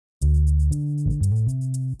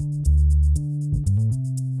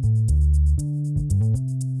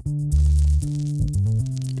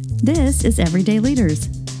This is Everyday Leaders.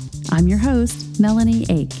 I'm your host, Melanie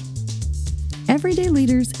Ake. Everyday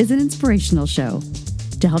Leaders is an inspirational show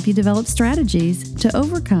to help you develop strategies to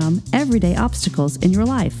overcome everyday obstacles in your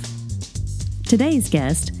life. Today's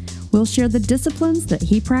guest will share the disciplines that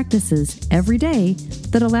he practices every day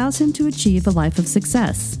that allows him to achieve a life of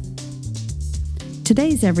success.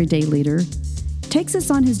 Today's Everyday Leader takes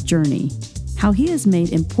us on his journey, how he has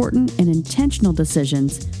made important and intentional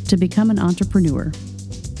decisions to become an entrepreneur.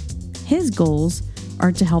 His goals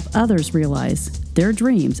are to help others realize their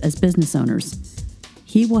dreams as business owners.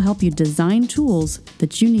 He will help you design tools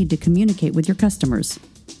that you need to communicate with your customers.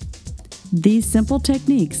 These simple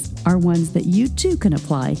techniques are ones that you too can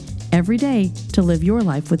apply every day to live your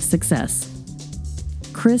life with success.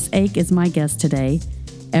 Chris Ake is my guest today.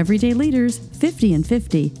 Everyday Leaders 50 and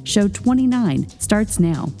 50, show 29 starts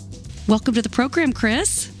now. Welcome to the program,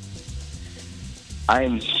 Chris. I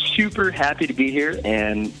am super happy to be here,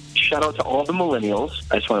 and shout out to all the millennials.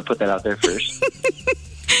 I just want to put that out there first.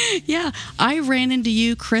 Yeah, I ran into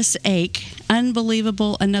you, Chris Ake.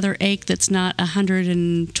 Unbelievable. Another Ake that's not a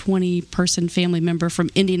 120-person family member from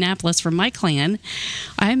Indianapolis from my clan.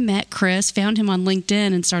 I met Chris, found him on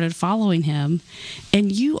LinkedIn, and started following him. And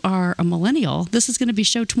you are a millennial. This is going to be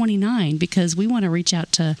show 29 because we want to reach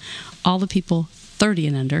out to all the people 30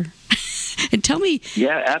 and under. And tell me.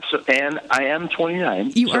 Yeah, absolutely. And I am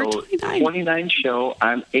 29. You are 29. 29 show.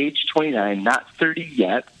 I'm age 29, not 30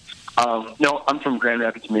 yet. No, I'm from Grand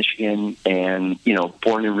Rapids, Michigan, and,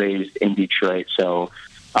 born and raised in Detroit. So,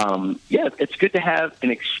 it's good to have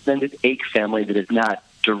an extended Ake family that is not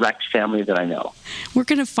direct family that I know. We're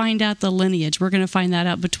going to find out the lineage. We're going to find that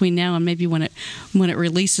out between now and maybe when it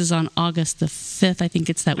releases on August the 5th. I think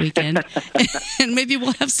it's that weekend. And maybe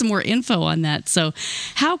we'll have some more info on that. So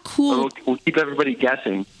how cool. We'll keep everybody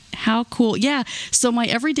guessing. How cool. Yeah. So my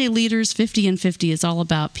Everyday Leaders 50 and 50 is all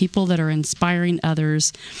about people that are inspiring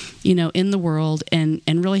others, in the world and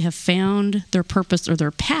really have found their purpose or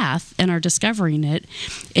their path and are discovering it.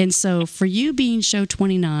 And so for you being show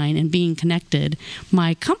 29 and being connected,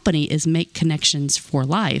 my company is Make Connections for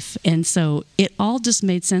Life. And so it all just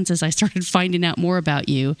made sense as I started finding out more about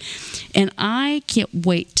you. And I can't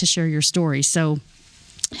wait to share your story. So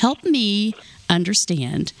help me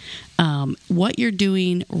understand what you're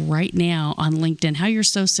doing right now on LinkedIn, how you're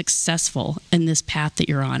so successful in this path that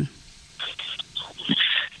you're on.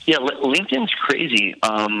 Yeah, LinkedIn's crazy.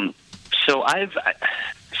 So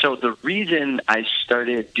the reason I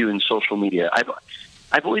started doing social media, I've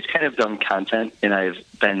always kind of done content, and I've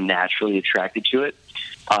been attracted to it.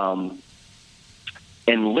 And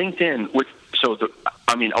LinkedIn,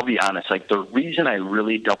 I'll be honest. The reason I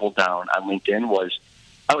really doubled down on LinkedIn was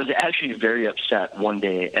I was actually very upset one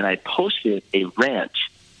day, and I posted a rant,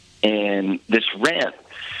 and this rant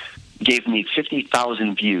gave me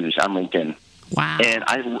 50,000 views on LinkedIn. Wow! And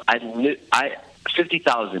I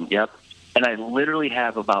 50,000, yep. And I literally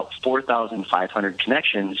have about 4,500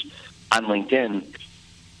 connections on LinkedIn.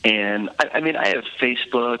 And I have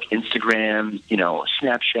Facebook, Instagram,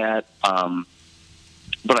 Snapchat.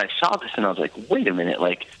 But I saw this, and I was like, wait a minute,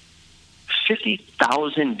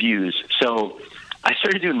 50,000 views. So I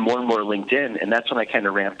started doing more and more LinkedIn, and that's when I kind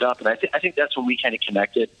of ramped up. And I think that's when we kind of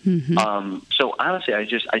connected. Mm-hmm. So honestly, I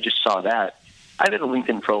just saw that. I've had a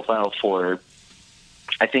LinkedIn profile for,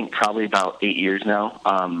 I think, probably about 8 years now.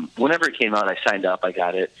 Whenever it came out, I signed up, I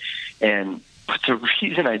got it. But the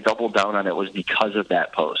reason I doubled down on it was because of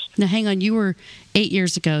that post. Now, hang on. You were 8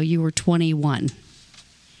 years ago, you were 21.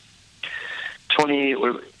 20,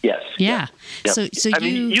 yes. Yeah. Yep. So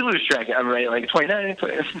you lose track. I'm right, 29.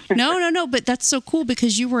 No, but that's so cool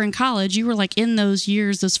because you were in college. You were in those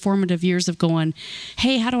years, those formative years of going,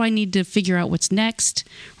 hey, how do I need to figure out what's next,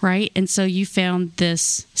 right? And so you found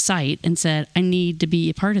this site and said, I need to be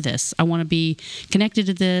a part of this. I want to be connected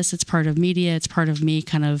to this. It's part of media. It's part of me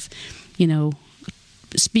kind of,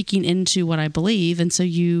 speaking into what I believe. And so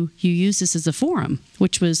you use this as a forum,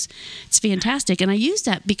 it's fantastic. And I use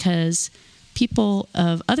that because people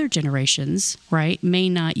of other generations, right, may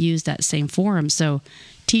not use that same forum. So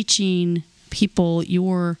teaching people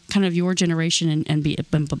your generation and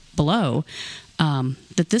below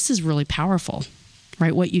that this is really powerful,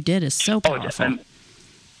 right? What you did is so powerful. It's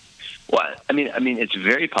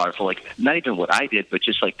very powerful. Not even what I did, but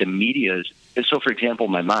just the media's. So, for example,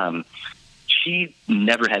 my mom, she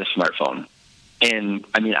never had a smartphone, and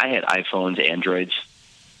I had iPhones, Androids.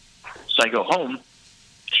 So I go home.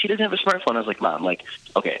 She doesn't have a smartphone. I was like, Mom,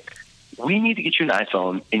 okay, we need to get you an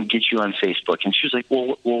iPhone and get you on Facebook. And she was like,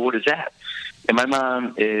 well, what is that? And my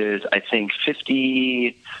mom is, I think,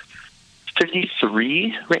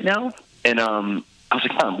 53 right now. And I was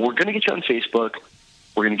like, Mom, we're going to get you on Facebook.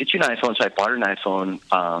 we're going to get you an iPhone. So I bought her an iPhone.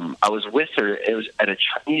 I was with her. It was at a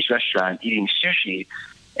Chinese restaurant eating sushi,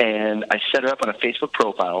 and I set her up on a Facebook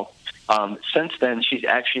profile. Since then, she's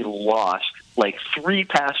actually lost like 3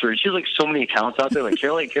 passwords. She has like so many accounts out there, like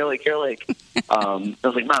Carol Lake. I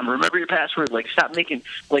was like, Mom, remember your password. Like, stop making,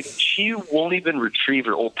 like, she won't even retrieve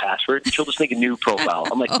her old password. She'll just make a new profile.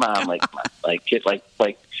 I'm like, Mom, she has like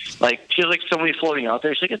so many floating out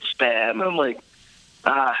there. She's like, it's spam. And I'm like,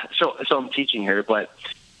 so I'm teaching her, but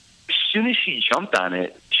as soon as she jumped on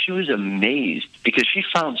it, she was amazed because she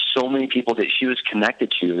found so many people that she was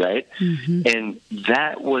connected to, right? Mm-hmm. And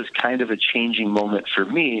that was kind of a changing moment for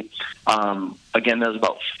me. Again, that was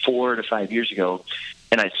about 4 to 5 years ago,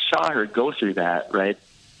 and I saw her go through that, right?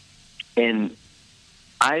 And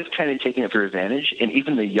I've kind of taken it for advantage, and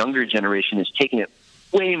even the younger generation is taking it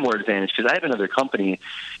way more advantage because I have another company,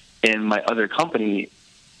 and my other company,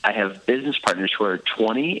 I have business partners who are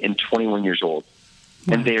 20 and 21 years old.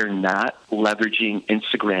 Wow. And they are not leveraging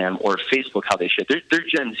Instagram or Facebook how they should. They're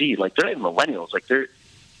Gen Z, like they're not even millennials. Like they're,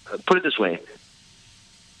 put it this way,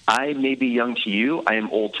 I may be young to you, I am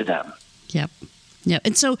old to them. Yep.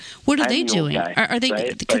 And so what are they doing? Are they,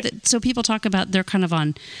 right? So people talk about they're kind of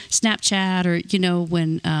on Snapchat or,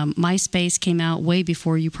 when MySpace came out way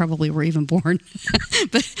before you probably were even born.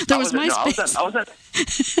 But there was MySpace.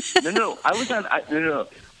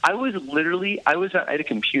 I had a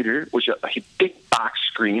computer, which was a big box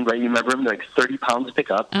screen, right? You remember them, like 30 pounds to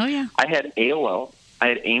pick up. Oh, yeah. I had AOL. I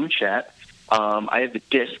had AIM Chat. I had the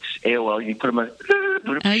discs, AOL. You put them on,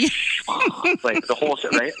 like the whole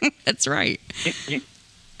set, right? That's right.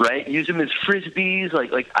 Right? Use them as Frisbees.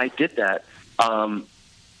 Like I did that.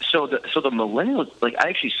 So the millennials, like I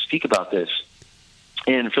actually speak about this.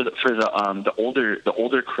 And for the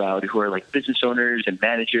older crowd who are like business owners and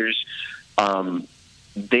managers,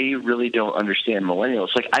 they really don't understand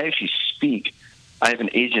millennials. Like I have an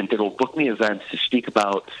agent that will book me events to speak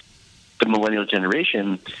about the millennial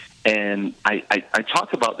generation. And I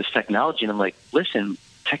talk about this technology and I'm like, listen,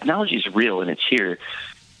 technology is real and it's here.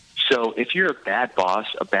 So if you're a bad boss,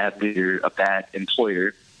 a bad leader, a bad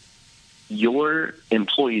employer, your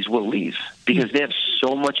employees will leave because they have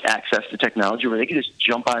so much access to technology where they can just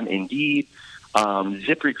jump on Indeed,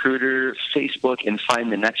 ZipRecruiter, Facebook, and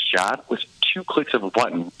find the next job with 2 clicks of a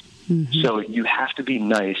button. Mm-hmm. So you have to be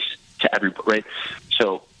nice to everybody, right?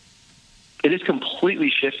 So it is completely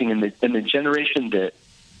shifting in the generation that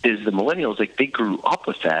is the millennials. Like they grew up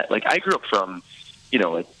with that. Like I grew up from,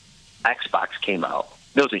 Xbox came out.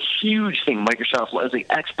 That was a huge thing. Microsoft was like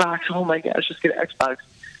Xbox. Oh my gosh, just get an Xbox.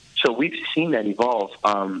 So we've seen that evolve.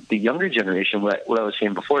 The younger generation, what I was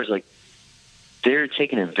saying before, is like they're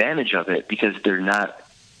taking advantage of it because they're not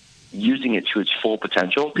using it to its full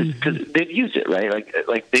potential because they've used it, right?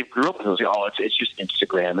 Like they grew up with it. Like, it's just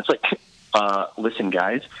Instagram. It's like, listen,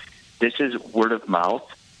 guys, this is word of mouth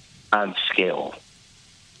on scale.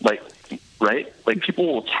 Like, right? Like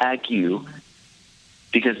people will tag you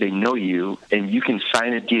because they know you, and you can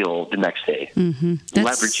sign a deal the next day. Mm-hmm. That's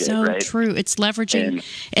leverage so it, right? True. It's leveraging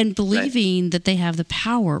and believing that they have the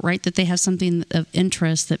power, right? That they have something of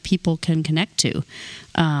interest that people can connect to.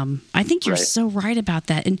 I think you're so right about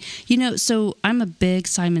that. And, so I'm a big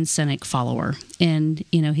Simon Sinek follower. And,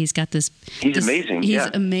 he's got this... He's amazing. He's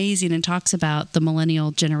amazing and talks about the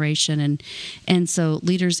millennial generation. And so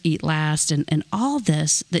leaders eat last and all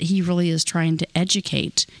this that he really is trying to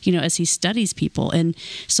educate, as he studies people. And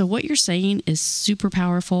so what you're saying is super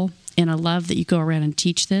powerful. And I love that you go around and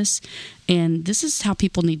teach this. And this is how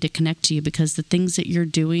people need to connect to you because the things that you're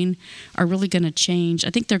doing are really going to change. I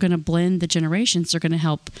think they're going to blend the generations. They're going to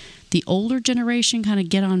help the older generation kind of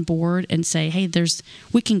get on board and say, hey,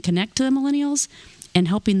 we can connect to the millennials, and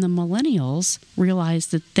helping the millennials realize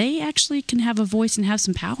that they actually can have a voice and have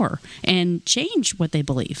some power and change what they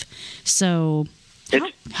believe. So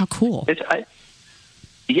how cool.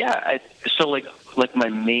 So like my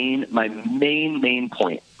main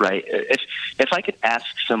point, right? If I could ask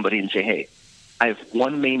somebody and say, hey, I have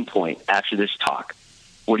one main point after this talk,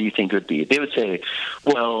 what do you think it would be? They would say,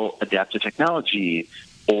 well, adapt to technology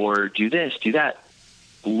or do this, do that.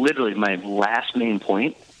 Literally, my last main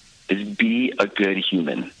point is be a good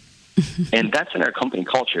human. And that's in our company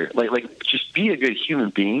culture. Like just be a good human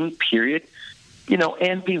being, period,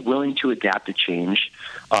 and be willing to adapt to change.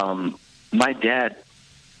 My dad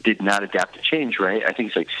did not adapt to change, right? I think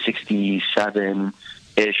it's like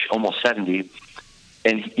 67-ish, almost 70.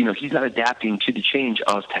 And, he's not adapting to the change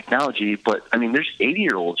of technology. But, I mean, there's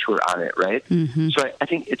 80-year-olds who are on it, right? Mm-hmm. So I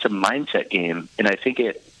think it's a mindset game. And I think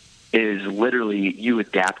it is literally you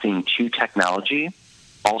adapting to technology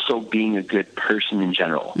also being a good person in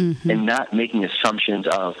general, and not making assumptions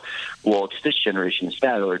of, well, it's this generation, it's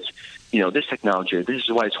that, or it's, this technology, or this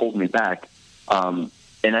is why it's holding me back. And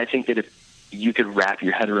I think that if you could wrap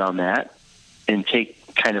your head around that and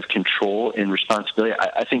take kind of control and responsibility,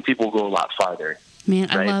 I think people will go a lot farther. Man,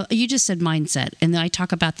 right? You just said mindset, and I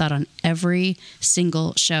talk about that on every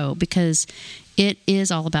single show because it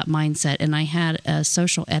is all about mindset. And I had a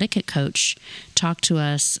social etiquette coach talk to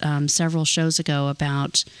us several shows ago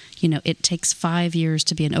about, it takes 5 years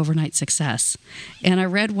to be an overnight success. And I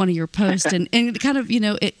read one of your posts, and it kind of,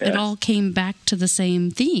 it all came back to the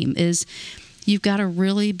same theme is you've got to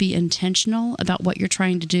really be intentional about what you're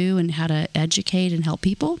trying to do and how to educate and help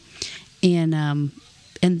people.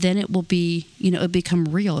 And then it will be, it'll become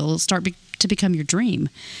real. It'll start to become your dream.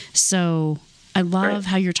 So I love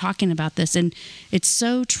how you're talking about this. And it's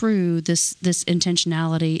so true, this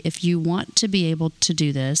intentionality. If you want to be able to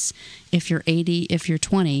do this, if you're 80, if you're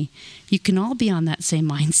 20, you can all be on that same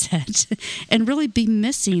mindset and really be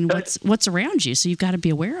missing what's around you. So you've got to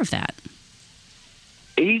be aware of that.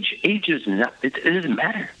 Age is not, it doesn't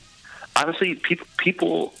matter. Honestly,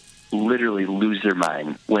 people literally lose their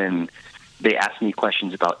mind when they ask me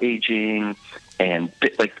questions about aging, and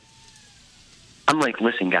I'm like,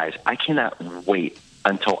 listen, guys, I cannot wait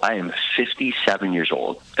until I am 57 years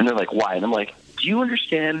old. And they're like, why? And I'm like, do you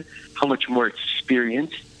understand how much more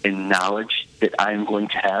experience and knowledge that I'm going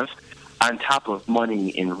to have on top of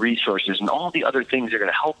money and resources and all the other things that are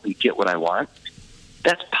going to help me get what I want?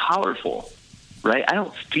 That's powerful, right? I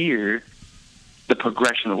don't fear the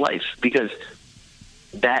progression of life because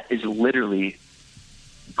that is literally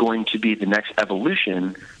going to be the next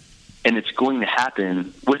evolution, and it's going to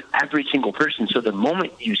happen with every single person. So the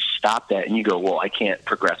moment you stop that and you go, well, I can't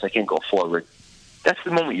progress, I can't go forward, that's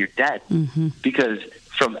the moment you're dead. Because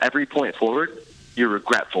from every point forward, you're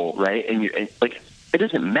regretful, right? And it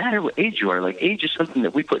doesn't matter what age you are. Like, age is something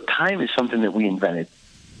that we put, time is something that we invented.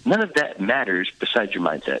 None of that matters besides your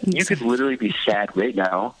mindset. Exactly. You could literally be sad right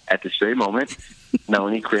now at this very moment,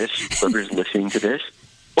 Melanie, Chris, whoever's listening to this,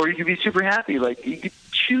 or you could be super happy. Like, you could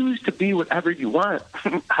choose to be whatever you want,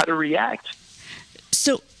 how to react.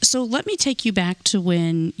 So let me take you back to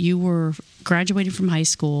when you were graduating from high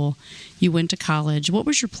school, you went to college. What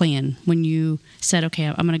was your plan when you said, okay,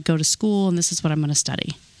 I'm going to go to school and this is what I'm going to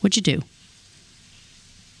study? What'd you do?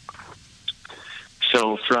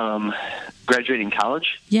 So from graduating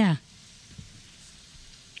college? Yeah.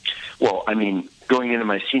 Well, I mean, going into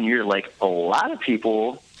my senior year, like a lot of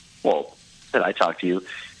people, that I talked to,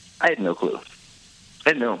 I had no clue.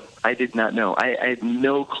 I did not know. I had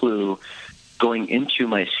no clue going into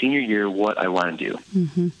my senior year what I want to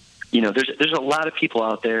do. There's a lot of people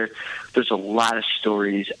out there. There's a lot of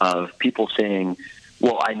stories of people saying,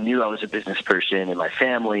 well, I knew I was a business person in my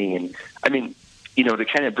family. And I mean, to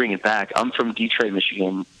kind of bring it back, I'm from Detroit,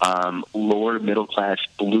 Michigan, lower middle class,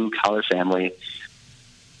 blue collar family.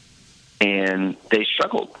 And they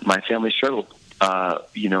struggled. My family struggled.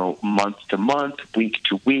 Month to month, week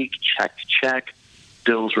to week, check to check.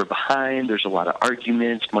 Bills were behind. There's a lot of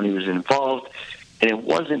arguments. Money was involved. And it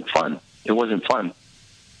wasn't fun.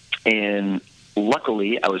 And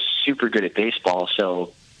luckily, I was super good at baseball.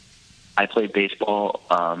 So I played baseball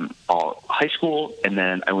all high school. And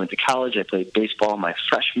then I went to college. I played baseball my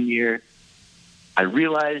freshman year. I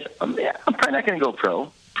realized I'm probably not going to go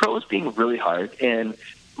pro. Pro was being really hard. And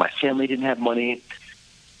my family didn't have money.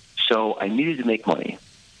 So I needed to make money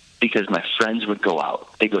because my friends would go out.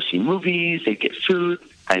 They'd go see movies, they'd get food.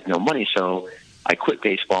 I had no money, so I quit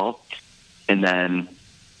baseball, and then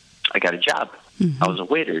I got a job. I was a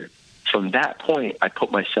waiter. From that point, I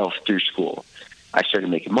put myself through school. I started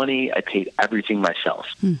making money. I paid everything myself.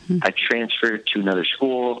 I transferred to another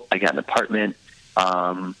school. I got an apartment.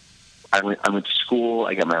 I went to school.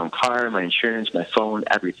 I got my own car, my insurance, my phone,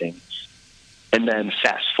 everything. And then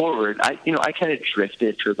fast forward, I kind of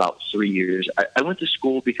drifted for about 3 years. I went to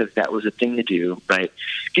school because that was a thing to do, right?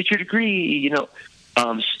 Get your degree,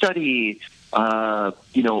 study,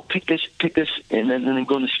 pick this, and then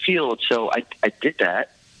go in this field. So I did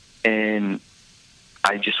that, and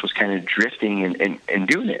I just was kind of drifting and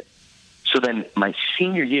doing it. So then my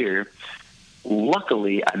senior year,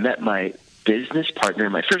 luckily, I met my business partner,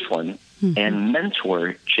 my first one, and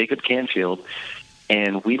mentor, Jacob Canfield,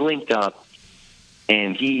 and we linked up.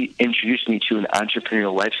 And he introduced me to an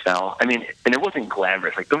entrepreneurial lifestyle. I mean, and it wasn't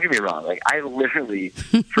glamorous. Like, don't get me wrong. Like, I literally,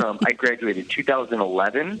 I graduated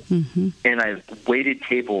 2011, and I waited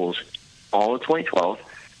tables all of 2012,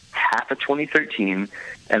 half of 2013,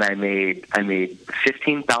 and I made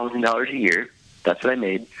 $15,000 a year. That's what I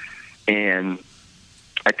made. And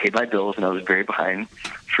I paid my bills, and I was very behind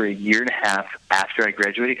for a year and a half after I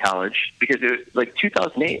graduated college, because it was like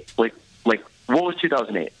 2008. Like what was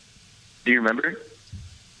 2008? Do you remember?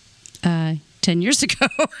 10 years ago.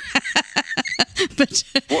 But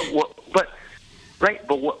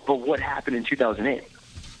what happened in 2008?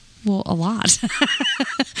 Well, a lot.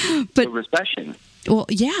 But the recession. Well,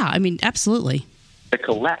 yeah, I mean, absolutely. The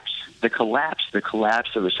collapse,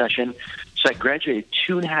 the recession. So I graduated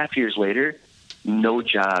 2.5 years later. No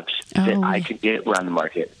jobs that I could get were on the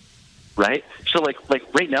market, right? So like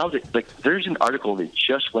right now, there's an article that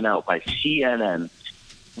just went out by CNN.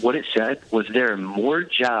 What it said was there are more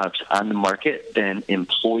jobs on the market than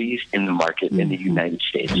employees in the market in the United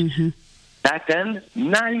States. Mm-hmm. Back then,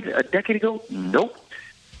 not even a decade ago, nope.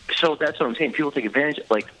 So that's what I'm saying. People take advantage.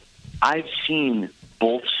 Like, I've seen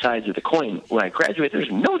both sides of the coin. When I graduated,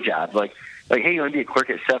 there's no job. Like, hey, you want to be a clerk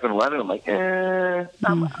at 7-Eleven? I'm like, I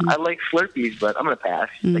like Slurpees, but I'm going to pass.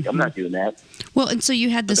 Mm-hmm. Like, I'm not doing that. Well, and so you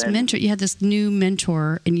had this mentor. You had this new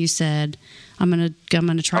mentor, and you said, I'm going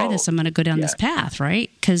to try this. I'm going to go down this path, right?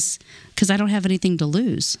 Because I don't have anything to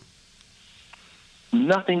lose.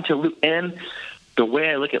 Nothing to lose. And the way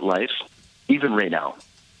I look at life, even right now,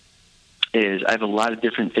 is I have a lot of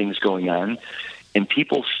different things going on, and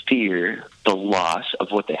people fear the loss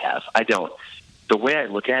of what they have. I don't. The way I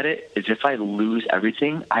look at it is if I lose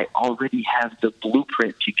everything, I already have the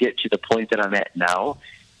blueprint to get to the point that I'm at now.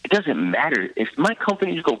 It doesn't matter. If my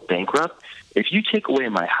companies go bankrupt, if you take away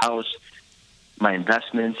my house, my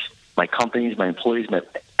investments, my companies, my employees,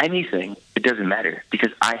 anything, it doesn't matter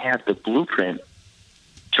because I have the blueprint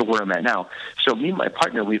to where I'm at now. So me and my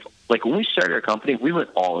partner, when we started our company, we went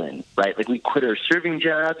all in, right? Like we quit our serving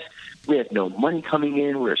jobs. We had no money coming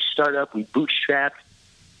in. We're a startup. We bootstrapped.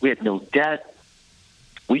 We had no debt.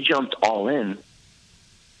 We jumped all in.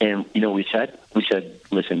 And you know what we said? We said,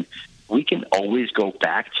 listen, we can always go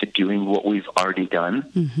back to doing what we've already done.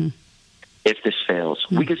 Mm-hmm. If this fails,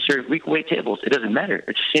 we could wait tables. It doesn't matter.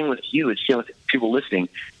 It's the same with you. It's the same with people listening.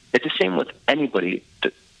 It's the same with anybody.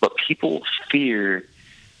 But people fear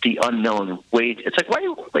the unknown. It's like, why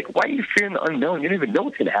are you fearing the unknown? You don't even know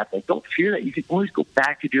what's going to happen. Don't fear that. You can always go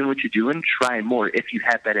back to doing what you're doing, try more if you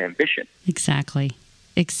have that ambition. Exactly.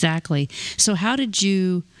 So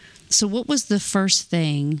what was the first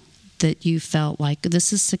thing that you felt like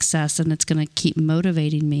this is success and it's going to keep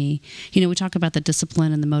motivating me? You know, we talk about the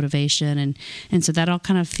discipline and the motivation and so that all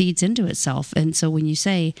kind of feeds into itself. And so when you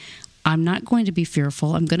say, I'm not going to be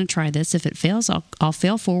fearful, I'm going to try this. If it fails, I'll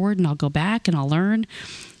fail forward and I'll go back and I'll learn.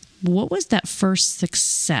 What was that first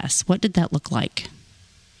success? What did that look like?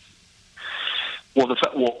 Well,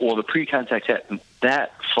 the pre-contact,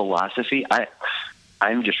 that philosophy,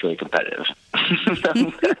 I'm just really competitive.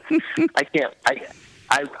 I can't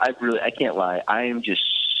lie. I am just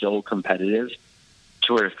so competitive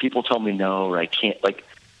to where if people tell me no or I can't,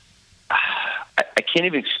 I can't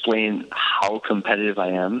even explain how competitive I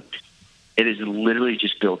am. It is literally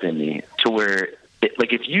just built in me to where,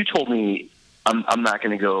 if you told me I'm not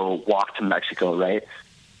going to go walk to Mexico, right?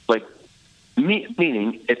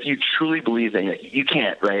 Meaning, if you truly believe that you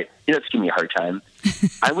can't, right? You don't have to give me a hard time.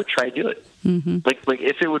 I would try to do it. Mm-hmm.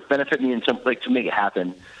 If it would benefit me in some, to make it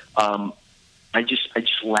happen. I just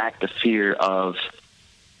lack the fear of,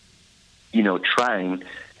 trying,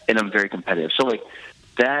 and I'm very competitive. So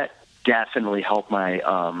that definitely helped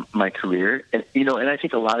my my career, and and I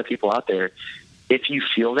think a lot of people out there, if you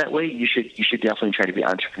feel that way, you should definitely try to be an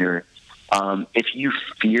entrepreneur. If you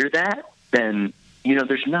fear that, then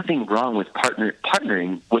there's nothing wrong with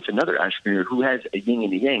partnering with another entrepreneur who has a yin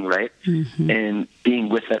and a yang, right? Mm-hmm. And being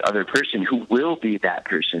with that other person who will be that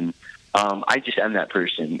person. I just am that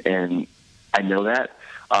person, and I know that.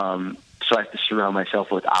 So I have to surround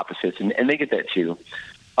myself with opposites, and they get that too.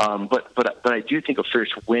 But I do think a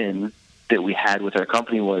first win that we had with our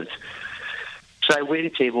company was, so I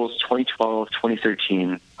waited tables 2012,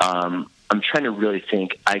 2013. I'm trying to really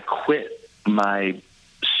think. I quit my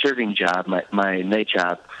serving job, my night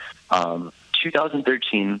job,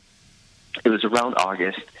 2013. It was around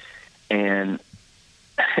August, and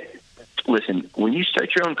listen, when you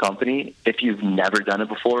start your own company, if you've never done it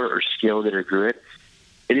before or scaled it or grew it,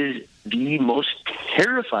 it is the most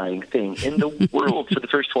terrifying thing in the world for the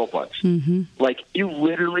first 12 months. Mm-hmm. You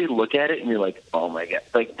literally look at it and you're like, oh my God,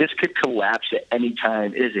 this could collapse at any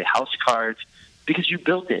time. It is a house of cards because you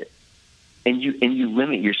built it. And you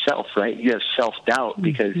limit yourself, right? You have self-doubt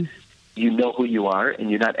because you know who you are and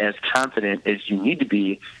you're not as confident as you need to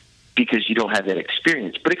be because you don't have that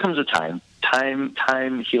experience. But it comes with time.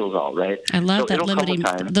 Time heals all, right? I love that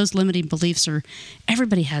those limiting beliefs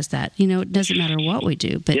everybody has that. It doesn't matter what we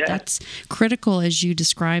do, but that's critical as you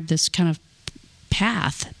describe this kind of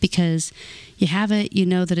path because you have it, you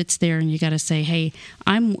know that it's there, and you got to say, hey,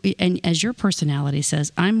 and as your personality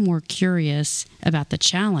says, I'm more curious about the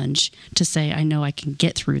challenge to say, I know I can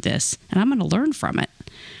get through this, and I'm going to learn from it.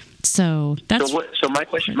 So that's so my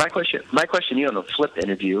question, you on the flip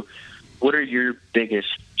interview, what are your biggest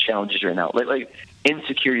challenges right now? Like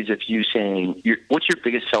insecurities of you saying, what's your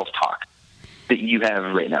biggest self-talk that you have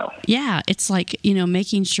right now? Yeah, it's like,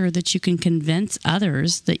 making sure that you can convince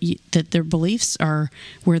others that their beliefs are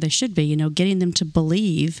where they should be, getting them to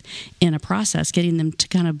believe in a process, getting them to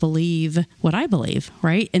kind of believe what I believe,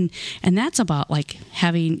 right? And that's about like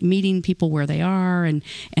meeting people where they are and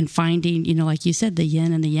finding, like you said, the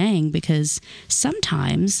yin and the yang, because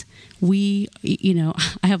sometimes I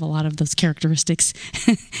have a lot of those characteristics,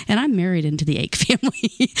 and I'm married into the Ake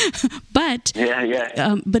family. But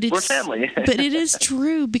but it's, we're family. But it is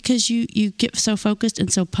true, because you get so focused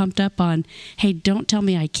and so pumped up on, hey, don't tell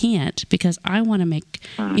me I can't, because I want to make,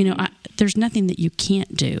 there's nothing that you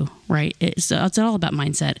can't do, right? It's all about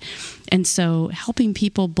mindset. And so helping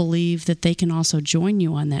people believe that they can also join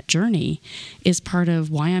you on that journey is part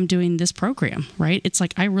of why I'm doing this program, right? It's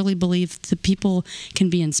like I really believe that people can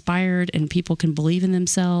be inspired and people can believe in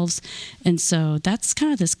themselves. And so that's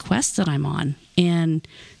kind of this quest that I'm on. And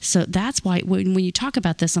so that's why when you talk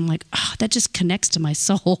about this, I'm like, oh, that just connects to my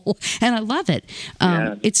soul. And I love it.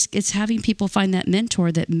 It's having people find that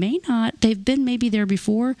mentor that they've been maybe there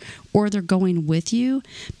before, or they're going with you,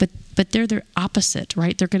 but they're their opposite,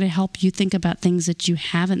 right? They're going to help you think about things that you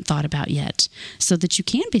haven't thought about yet, so that you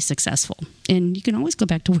can be successful. And you can always go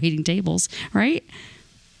back to waiting tables, right?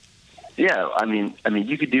 Yeah, I mean,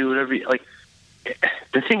 you could do whatever. Like,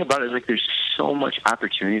 the thing about it is, like, there's so much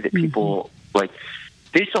opportunity that people like.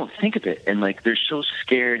 They just don't think of it, and like they're so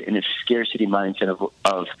scared in a scarcity mindset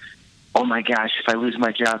of, oh my gosh, if I lose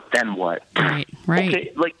my job, then what? Right.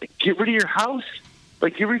 Okay, like get rid of your house,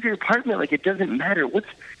 like get rid of your apartment. Like it doesn't matter. What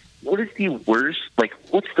is the worst? Like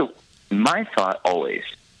my thought always?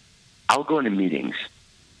 I'll go into meetings.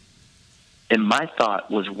 And my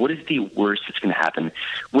thought was, what is the worst that's going to happen?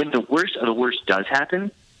 When the worst of the worst does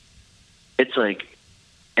happen, it's like,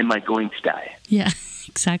 am I going to die? Yeah,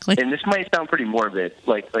 exactly. And this might sound pretty morbid,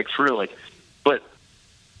 like for real, but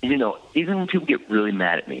even when people get really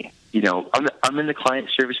mad at me, I'm in the client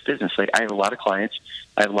service business. Like, I have a lot of clients,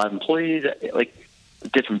 I have a lot of employees, like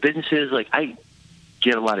different businesses. Like, I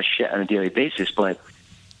get a lot of shit on a daily basis, but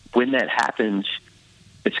when that happens,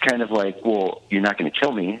 it's kind of like, well, you're not going to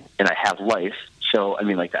kill me, and I have life. So, I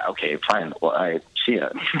mean, like that. Okay, fine. Well, I see ya.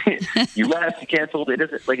 You left, you canceled. It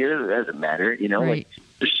doesn't matter. Right. Like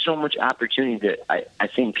there's so much opportunity that I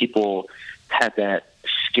think people have that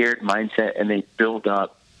scared mindset, and they build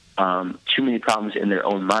up too many problems in their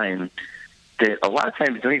own mind that a lot of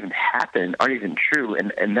times don't even happen, aren't even true.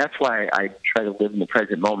 And that's why I try to live in the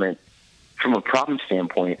present moment from a problem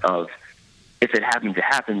standpoint of, if it happens, it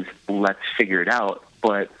happens. Let's figure it out.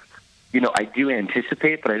 But, I do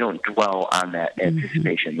anticipate, but I don't dwell on that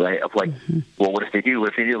anticipation, right? Of like, well, what if they do? What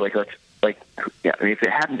if they do? If it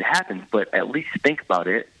happens, it happens. But at least think about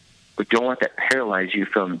it. But don't let that paralyze you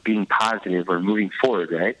from being positive or moving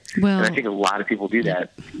forward, right? Well, and I think a lot of people do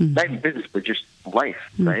that, not in business, but just life,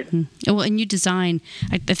 right? Well, and you design,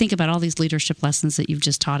 I think about all these leadership lessons that you've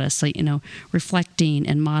just taught us, like, reflecting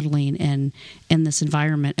and modeling and in this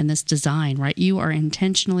environment and this design, right? You are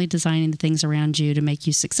intentionally designing the things around you to make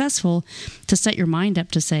you successful, to set your mind up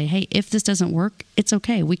to say, hey, if this doesn't work, it's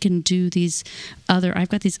okay. We can do I've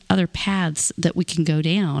got these other paths that we can go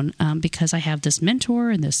down because I have this mentor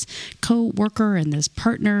and this co-worker and this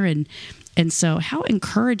partner. And so how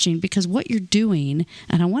encouraging, because what you're doing,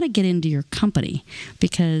 and I want to get into your company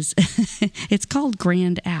because it's called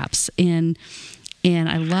Grand Apps. And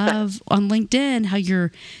I love on LinkedIn how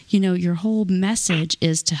your whole message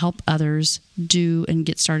is to help others do and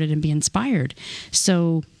get started and be inspired.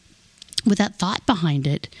 So with that thought behind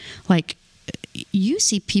it, like, you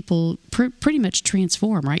see people pretty much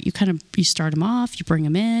transform, right? You start them off, you bring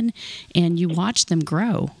them in, and you watch them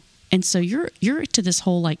grow. And so you're to this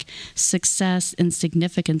whole like success and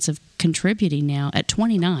significance of contributing now at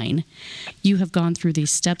 29. You have gone through these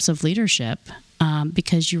steps of leadership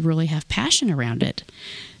because you really have passion around it.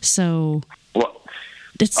 So, well,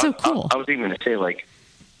 it's so cool. I was even going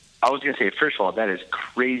to say, first of all, that is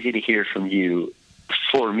crazy to hear from you.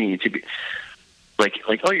 For me to be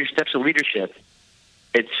like, oh, your steps of leadership.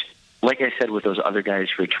 It's like I said with those other guys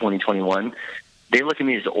for 2021. They look at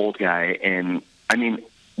me as the old guy, and I mean,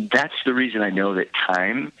 that's the reason I know that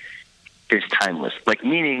time is timeless. Like,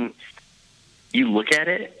 meaning you look at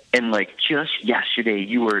it and like just yesterday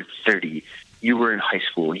you were 30, you were in high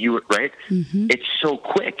school, you were right. It's so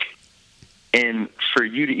quick. And for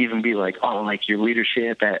you to even be like, oh, like your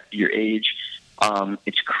leadership at your age,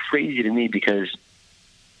 it's crazy to me because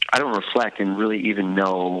I don't reflect and really even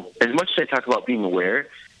know. As much as I talk about being aware,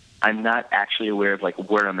 I'm not actually aware of like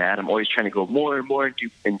where I'm at. I'm always trying to go more and more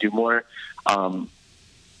and do more. And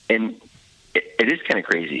it is kind of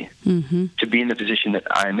crazy to be in the position that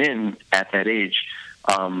I'm in at that age.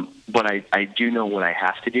 But I do know what I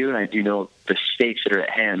have to do, and I do know the stakes that are at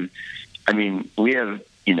hand. I mean, we have,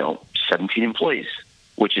 17 employees,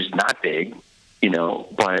 which is not big,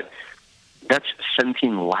 but that's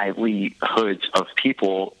 17 livelihoods of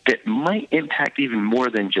people that might impact even more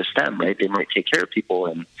than just them, right? They might take care of people,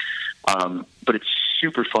 and but it's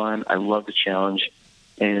super fun. I love the challenge,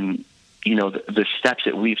 and the steps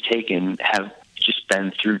that we've taken have just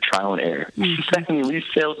been through trial and error. I mean, we've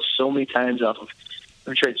failed so many times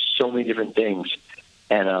we've tried so many different things,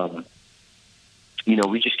 and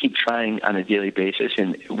we just keep trying on a daily basis,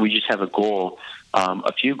 and we just have a goal,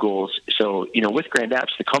 a few goals. So, with Grand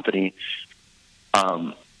Apps, the company,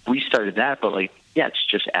 we started that, but it's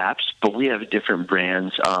just apps, but we have different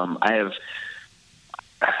brands. I have,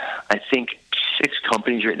 I think, 6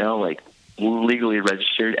 companies right now, legally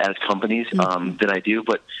registered as companies that I do.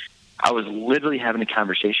 But I was literally having a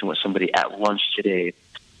conversation with somebody at lunch today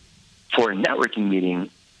for a networking meeting.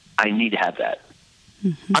 I need to have that.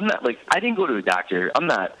 I'm not I didn't go to a doctor. I'm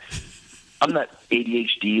not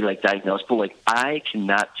ADHD diagnosed, but I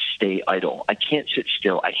cannot stay idle. I can't sit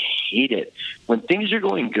still. I hate it. When things are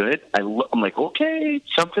going good, I'm like, okay,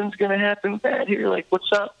 something's going to happen bad here.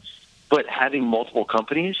 What's up? But having multiple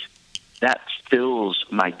companies, that fills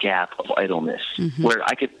my gap of idleness where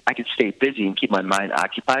I could stay busy and keep my mind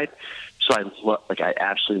occupied. So I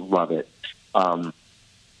absolutely love it. So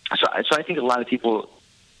I think a lot of people,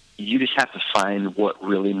 you just have to find what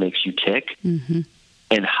really makes you tick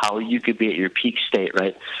and how you could be at your peak state,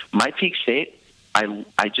 right? My peak state, I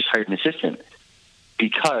just hired an assistant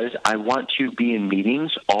because I want to be in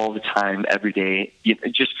meetings all the time, every day.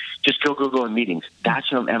 Just go in meetings.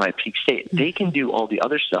 That's when I'm at my peak state. They can do all the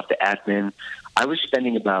other stuff, the admin. I was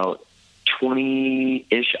spending about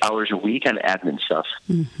 20-ish hours a week on admin stuff,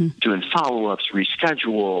 doing follow-ups,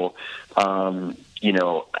 reschedule,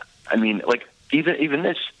 even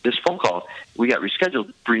this phone call, we got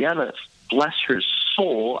rescheduled. Brianna, bless her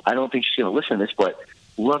soul, I don't think she's going to listen to this, but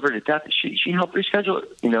love her to death. She helped reschedule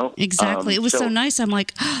it, Exactly. It was so nice. I'm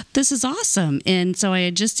like, this is awesome. And so I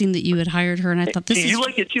had just seen that you had hired her, and I thought you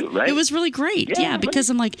like it too, right? It was really great. Yeah, because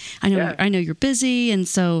I'm like, I know you're busy, and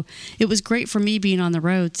so it was great for me being on the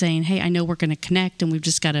road saying, hey, I know we're going to connect, and we've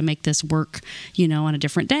just got to make this work, on a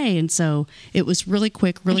different day. And so it was really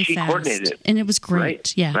quick, really fast, coordinated. And it was great.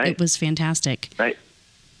 Right. Yeah, right. It was fantastic. Right.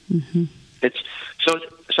 It's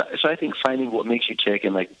so I think finding what makes you tick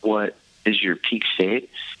and what is your peak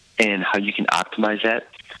state and how you can optimize that.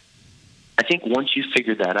 I think once you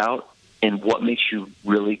figure that out and what makes you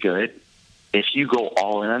really good, if you go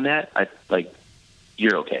all in on that,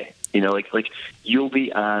 you're okay. You'll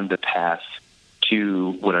be on the path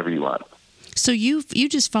to whatever you want. So you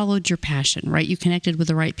just followed your passion, right? You connected with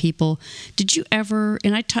the right people. Did you ever?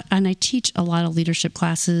 And I teach a lot of leadership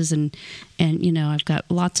classes, and I've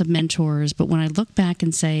got lots of mentors. But when I look back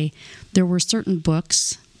and say there were certain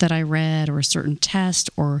books that I read, or a certain test,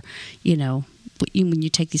 or when you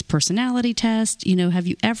take these personality tests, have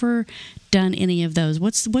you ever done any of those?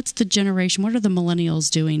 What's the generation? What are the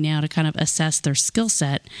millennials doing now to kind of assess their skill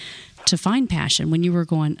set to find passion? When you were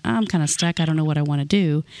going, I'm kind of stuck, I don't know what I want to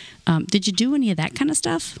do. Did you do any of that kind of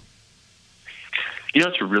stuff?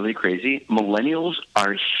 It's really crazy. Millennials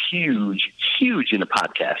are huge into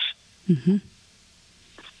podcasts.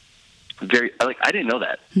 I didn't know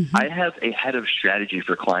that. I have a head of strategy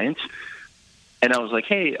for clients, and I was like,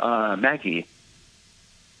 hey, Maggie,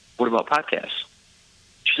 what about podcasts?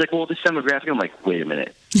 She's like, well, this demographic. I'm like, wait a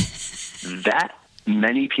minute. That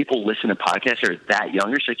many people listen to podcasts or that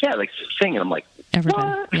younger? She's like, yeah, it's a thing. And I'm like, everybody.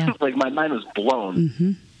 What? Yeah. My mind was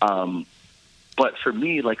blown. But for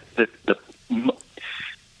me, the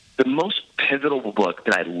most pivotal book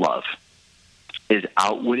that I love is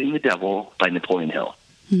Outwitting the Devil by Napoleon Hill.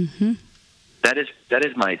 That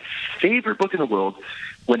is my favorite book in the world.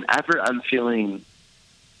 Whenever I'm feeling,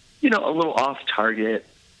 a little off target,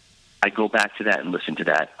 I go back to that and listen to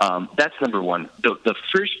that. That's number one. The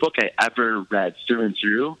first book I ever read through and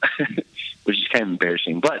through, which is kind of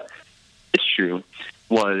embarrassing, but it's true,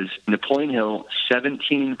 was Napoleon Hill,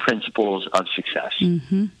 17 Principles of Success.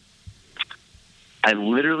 I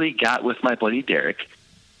literally got with my buddy Derek.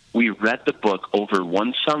 We read the book over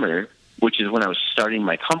one summer, which is when I was starting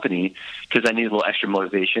my company, because I needed a little extra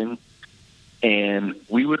motivation. And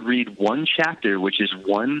we would read one chapter, which is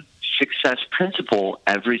one success principle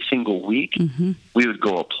every single week. Mm-hmm. We would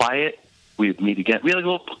go apply it. We would meet again. We had it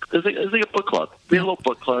was like a book club. We had a little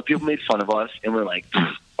book club. People made fun of us, and we're like,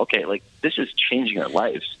 okay, like this is changing our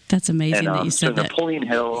lives. That's amazing And, that you said so that. Napoleon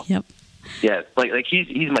Hill. Yep. Yeah, like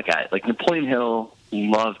he's my guy. Like Napoleon Hill,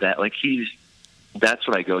 love that. Like that's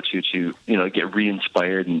what I go to get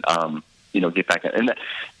re-inspired and get back on. And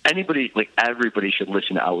everybody should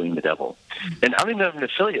listen to Outwitting the Devil. And I don't even have an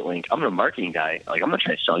affiliate link. I'm a marketing guy. Like I'm not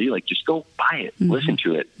trying to sell you. Like just go buy it, listen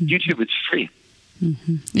to it. YouTube, it's free.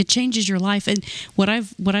 Mm-hmm. It changes your life. And what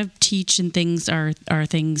I've teach and things are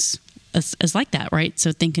things as like that, right?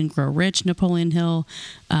 So Think and Grow Rich, Napoleon Hill,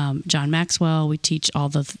 John Maxwell. We teach all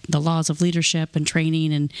the laws of leadership and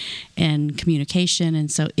training and communication.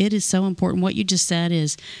 And so it is so important. What you just said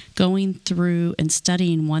is going through and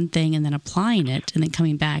studying one thing and then applying it and then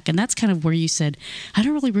coming back. And that's kind of where you said, I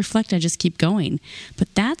don't really reflect, I just keep going.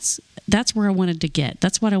 But that's where I wanted to get.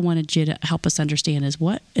 That's what I wanted you to help us understand is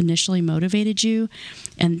what initially motivated you.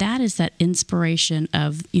 And that is that inspiration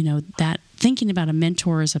of, that thinking about a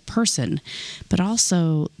mentor as a person, but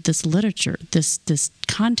also this literature, this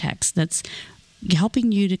context that's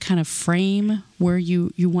helping you to kind of frame where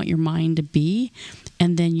you want your mind to be.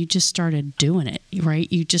 And then you just started doing it,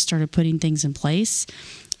 right? You just started putting things in place.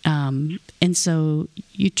 And so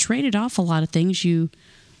you traded off a lot of things.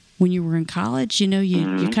 When you were in college, you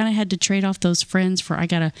kind of had to trade off those friends for I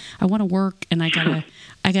want to work and I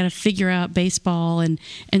gotta figure out baseball and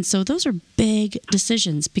so those are big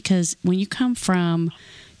decisions because when you come from,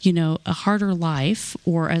 a harder life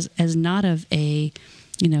or as not of a,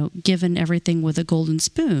 given everything with a golden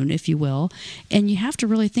spoon, if you will, and you have to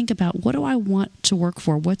really think about what do I want to work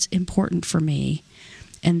for? What's important for me?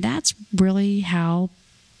 And that's really how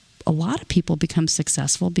a lot of people become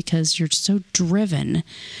successful because you're so driven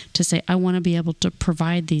to say, I want to be able to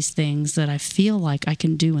provide these things that I feel like I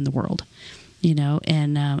can do in the world,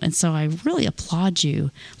 and so I really applaud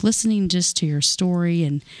you listening just to your story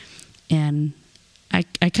and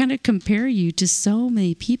I kind of compare you to so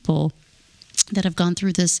many people that have gone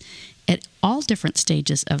through this at all different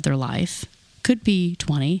stages of their life. Could be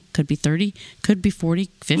 20, could be 30, could be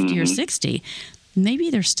 40, 50 or 60.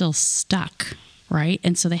 Maybe they're still stuck. Right.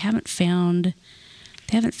 And so they haven't found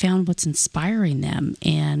what's inspiring them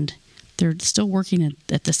and they're still working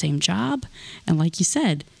at the same job. And like you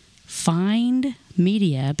said, find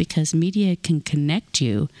media because media can connect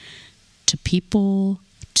you to people,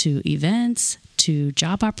 to events, to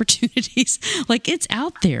job opportunities. Like it's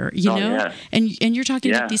out there, Yeah. and you're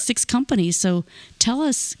talking about these 6 companies. So tell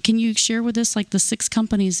us, can you share with us like the 6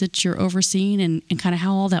 companies that you're overseeing and kind of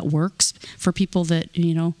how all that works for people that,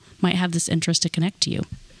 might have this interest to connect to you?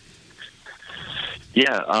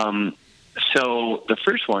 Yeah. So the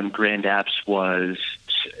first one, Grand Apps,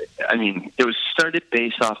 it was started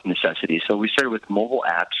based off necessity. So we started with mobile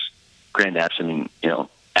apps, Grand Apps,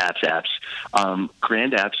 apps.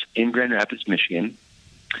 Grand Apps in Grand Rapids, Michigan.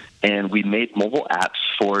 And we made mobile apps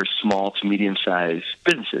for small to medium-sized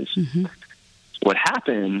businesses. Mm-hmm. What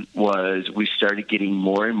happened was we started getting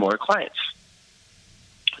more and more clients.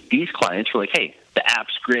 These clients were like, hey, the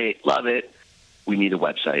app's great, love it. We need a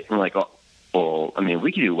website. And we're like,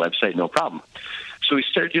 we can do a website, no problem. So we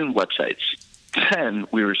started doing websites. Then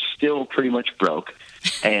we were still pretty much broke,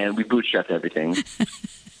 and we bootstrapped everything.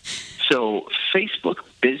 So Facebook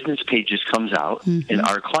business pages comes out, and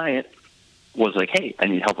our client was like, hey, I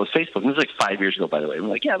need help with Facebook. And this was like 5 years ago, by the way. We're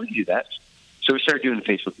like, yeah, we can do that. So we started doing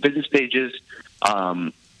Facebook business pages.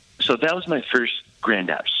 So that was my first Grand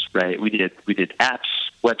Apps, right? We did apps,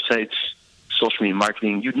 websites, social media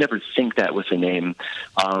marketing. You'd never think that was a name.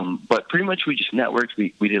 But pretty much we just networked.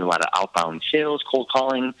 We did a lot of outbound sales, cold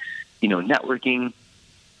calling, networking.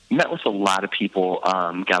 Met with a lot of people,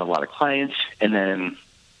 got a lot of clients, and then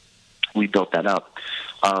we built that up.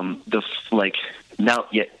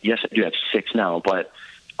 Yes, I do have 6 now, but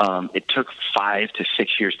it took 5 to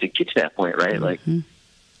 6 years to get to that point, right? Mm-hmm. Like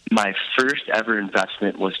my first ever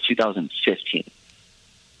investment was 2015.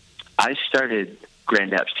 I started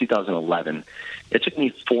Grand Apps 2011. It took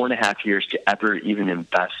me 4.5 years to ever even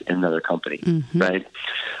invest in another company, right?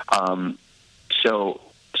 So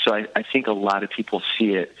I think a lot of people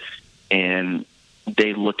see it and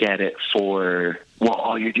they look at it for,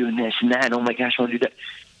 you're doing this and that. Oh my gosh, I want to do that.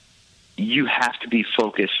 You have to be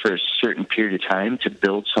focused for a certain period of time to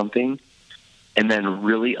build something and then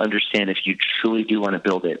really understand if you truly do want to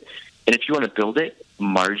build it. And if you want to build it,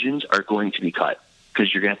 margins are going to be cut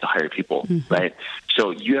because you're going to have to hire people, right?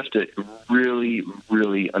 So you have to really,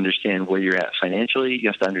 really understand where you're at financially. You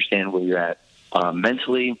have to understand where you're at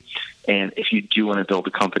mentally. And if you do want to build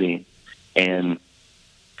a company and,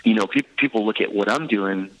 people look at what I'm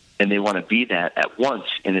doing and they want to be that at once.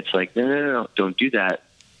 And it's like, no, don't do that.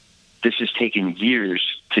 This has taken years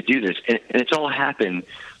to do this. And it's all happened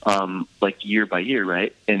like year by year,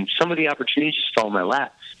 right? And some of the opportunities just fell in my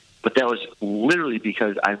lap. But that was literally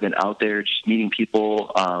because I've been out there just meeting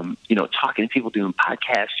people, talking to people, doing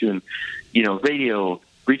podcasts, doing, radio,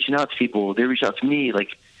 reaching out to people. They reach out to me.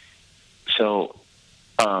 So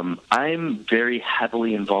I'm very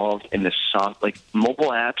heavily involved in the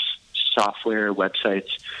mobile apps, software, websites.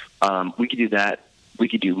 We could do that. We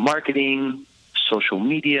could do marketing, social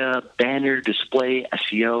media, banner, display,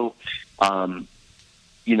 SEO.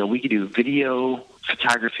 We could do video,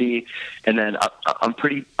 photography, and then I'm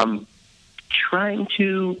trying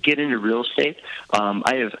to get into real estate.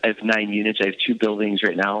 I have 9 units. I have 2 buildings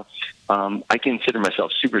right now. I consider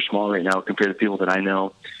myself super small right now compared to people that I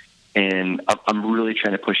know, and I'm really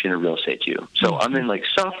trying to push into real estate too. So I'm in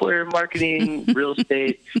software, marketing, real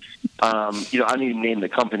estate. I don't even name the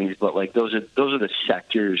companies, but those are the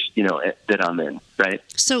sectors that I'm in, right?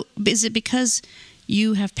 So is it because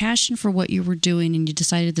you have passion for what you were doing and you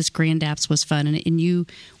decided this Grand Apps was fun and you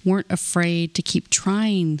weren't afraid to keep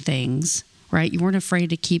trying things, right? You weren't afraid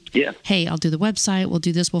to keep, hey, I'll do the website, we'll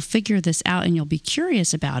do this, we'll figure this out, and you'll be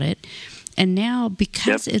curious about it. And now,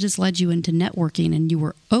 because it has led you into networking and you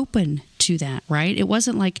were open to that, right? It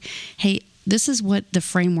wasn't like, hey, this is what the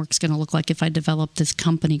framework's going to look like if I develop this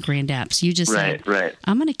company, Grand Apps. You just said,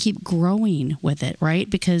 I'm going to keep growing with it, right?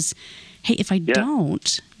 Because, hey, if I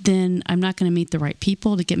don't, then I'm not going to meet the right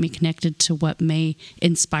people to get me connected to what may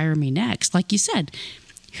inspire me next. Like you said,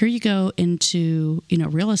 here you go into,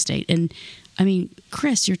 real estate. And I mean,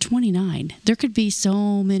 Chris, you're 29. There could be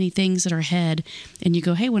so many things that are ahead. And you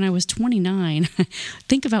go, hey, when I was 29,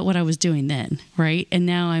 think about what I was doing then, right? And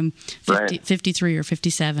now I'm 53 or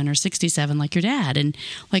 57 or 67 like your dad. And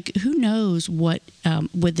who knows what,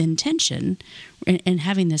 with intention and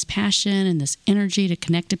having this passion and this energy to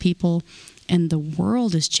connect to people, and the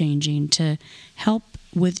world is changing to help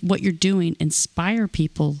with what you're doing, inspire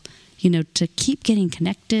people, to keep getting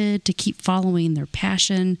connected, to keep following their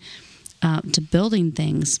passion, to building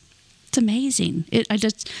things. It's amazing. I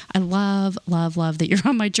love that you're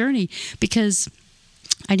on my journey, because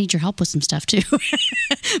I need your help with some stuff too.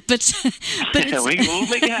 but we'll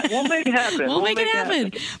make it happen. We'll make it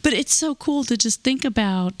happen. But it's so cool to just think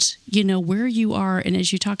about, where you are, and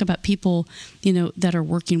as you talk about people, that are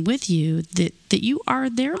working with you, that you are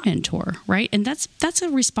their mentor, right? And that's a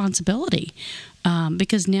responsibility.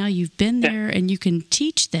 Because now you've been there and you can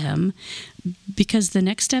teach them, because the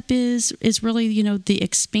next step is really, the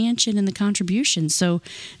expansion and the contribution. So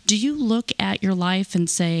do you look at your life and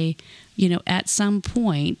say, at some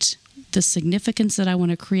point, the significance that I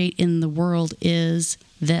want to create in the world is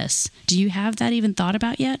this? Do you have that even thought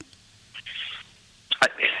about yet?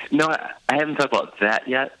 No, I haven't thought about that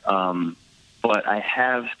yet. But I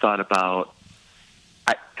have thought about,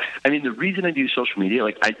 I mean, the reason I do social media,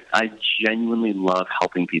 I genuinely love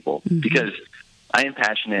helping people, because I am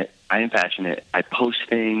passionate. I post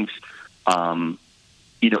things, and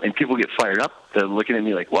people get fired up. They're looking at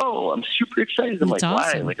me like, whoa, I'm super excited. I'm That's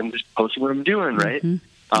awesome. Why? I'm just posting what I'm doing, right?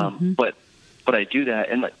 But I do that.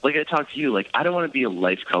 And like I talked to you, I don't want to be a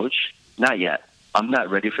life coach. Not yet. I'm not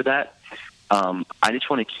ready for that. I just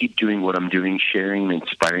want to keep doing what I'm doing, sharing and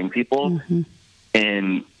inspiring people.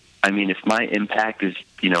 And I mean, if my impact is,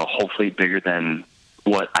 hopefully bigger than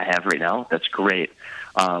what I have right now, that's great.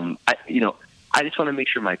 I just want to make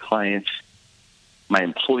sure my clients, my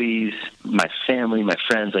employees, my family, my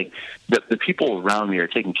friends, the people around me are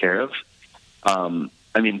taken care of.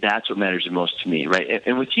 I mean, that's what matters the most to me, right?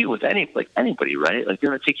 And with you, with anybody, right? You're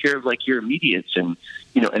going to take care of your immediates, and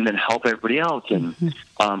and then help everybody else. And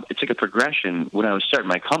it's a progression. When I was starting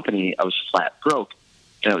my company, I was flat broke,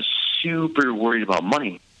 and I was super worried about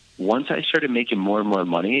money. Once I started making more and more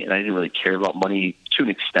money, and I didn't really care about money to an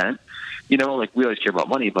extent, we always care about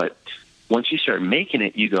money, but once you start making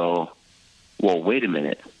it, you go, well, wait a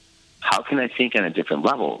minute. How can I think on a different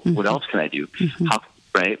level? What else can I do?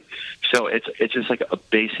 Right? So it's just a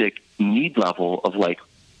basic need level of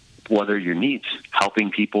what are your needs?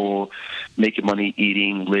 Helping people, making money,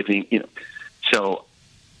 eating, living, So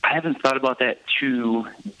I haven't thought about that too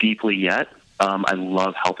deeply yet. I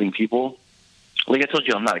love helping people. Like I told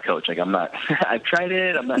you, I'm not a coach. I'm not. I've tried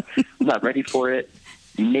it. I'm not ready for it.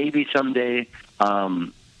 Maybe someday.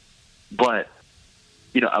 But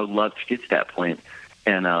I would love to get to that point.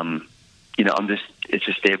 And it's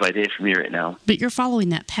just day by day for me right now. But you're following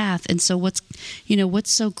that path. And so what's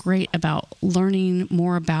so great about learning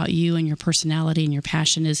more about you and your personality and your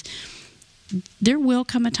passion is there will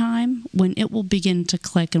come a time when it will begin to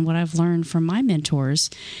click. And what I've learned from my mentors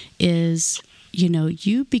is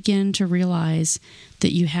you begin to realize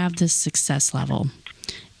that you have this success level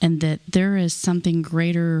and that there is something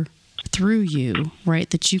greater through you, right?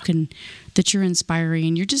 That you're inspiring,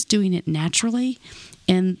 and you're just doing it naturally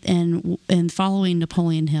and following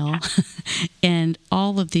Napoleon Hill and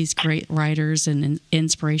all of these great writers and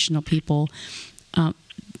inspirational people.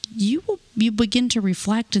 You begin to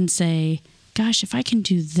reflect and say, gosh, if I can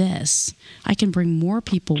do this, I can bring more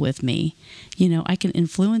people with me. I can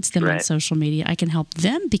influence them on social media. I can help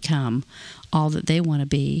them become all that they want to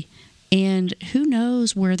be. And who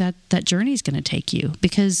knows where that journey is going to take you,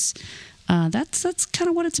 because that's kind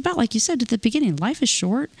of what it's about. Like you said at the beginning, life is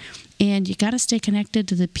short, and you got to stay connected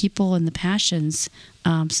to the people and the passions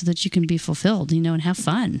so that you can be fulfilled, and have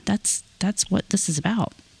fun. That's what this is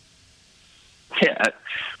about. Yeah,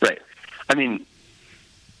 right. I mean,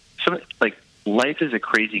 life is a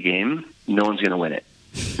crazy game. No one's going to win it,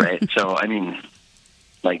 right? So, I mean,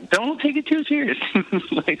 don't take it too serious.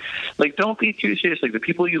 Don't be too serious. The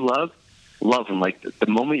people you love them. The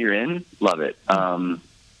moment you're in, love it.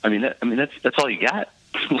 That's all you got.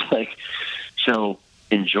 So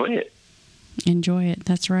enjoy it. Enjoy it.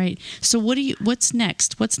 That's right. So what's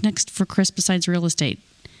next? What's next for Chris besides real estate?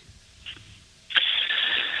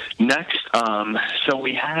 Next, so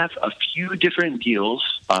we have a few different deals,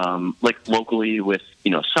 locally with,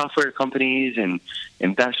 software companies and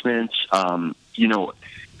investments.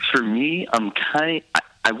 For me, I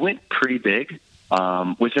went pretty big,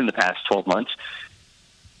 within the past 12 months.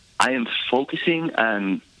 I am focusing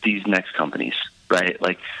on these next companies, right?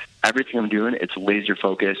 Everything I'm doing, it's laser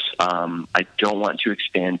focus. I don't want to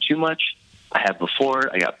expand too much. I have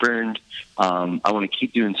before. I got burned. I want to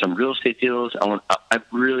keep doing some real estate deals. I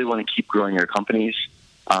really want to keep growing our companies.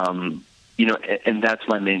 And that's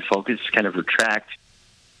my main focus, kind of retract,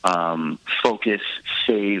 focus,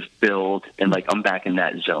 save, build, and I'm back in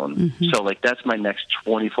that zone. Mm-hmm. So that's my next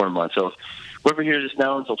 24 months. So if whoever hears this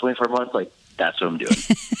now until 24 months, that's what I'm doing.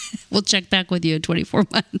 We'll check back with you in 24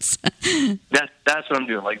 months. That's what I'm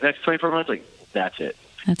doing. Next 24 months, that's it.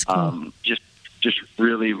 That's cool. Just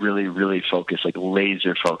really, really, really focus,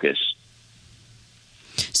 laser focus.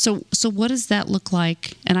 So what does that look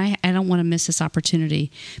like? And I don't want to miss this opportunity,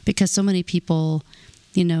 because so many people,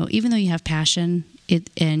 even though you have passion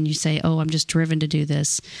and you say, oh, I'm just driven to do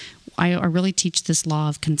this, I really teach this law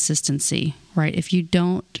of consistency, right? If you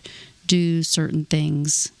don't do certain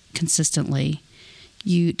things consistently,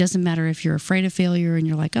 it doesn't matter if you're afraid of failure and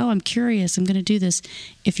you're like, oh, I'm curious, I'm going to do this.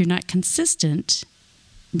 If you're not consistent,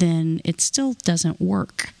 then it still doesn't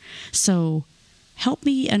work. So help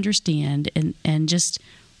me understand and just,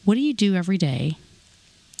 what do you do every day?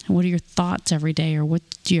 And what are your thoughts every day? Or what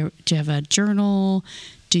do you have a journal?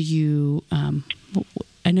 Do you,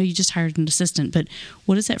 I know you just hired an assistant, but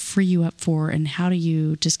what does that free you up for? And how do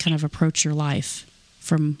you just kind of approach your life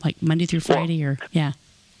from Monday through Friday Yeah,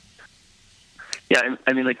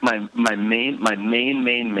 I mean, my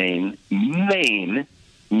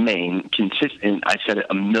main consistent, I said it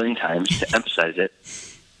a million times to emphasize it,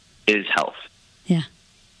 is health. Yeah.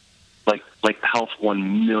 Health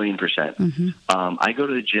 1,000,000%. Mm-hmm. I go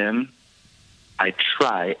to the gym. I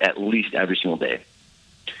try at least every single day.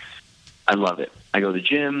 I love it. I go to the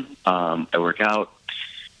gym. I work out,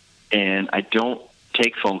 and I don't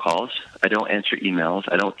take phone calls. I don't answer emails.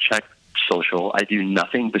 I don't check social. I do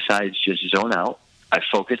nothing besides just zone out. I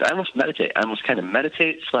focus. I almost meditate. I almost kind of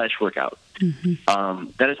meditate / workout.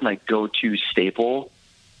 Mm-hmm. That is my go-to staple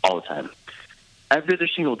all the time. Every other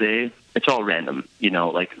single day, it's all random. There's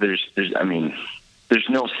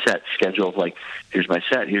no set schedule of here's my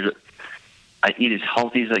set. I eat as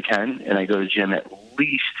healthy as I can, and I go to the gym at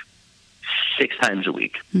least 6 times a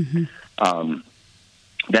week. Mm-hmm.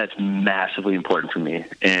 That's massively important for me.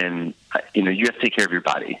 And you have to take care of your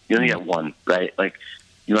body. You only got one, right?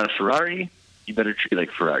 You want a Ferrari, you better treat it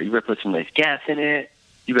like Ferrari. You better put some nice gas in it.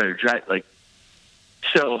 You better drive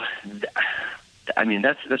so.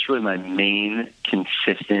 That's really my main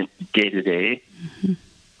consistent day-to-day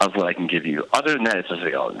of what I can give you. Other than that, it's just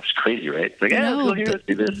it's crazy, right? Let's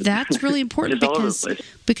do this. That's really important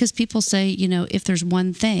because people say, if there's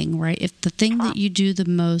one thing, right? If the thing that you do the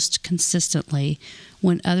most consistently,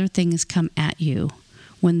 when other things come at you,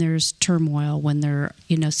 when there's turmoil, when there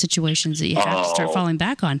are, situations that you have to start falling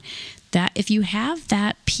back on, that if you have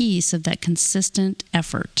that piece of that consistent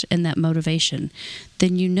effort and that motivation,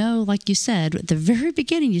 then like you said, at the very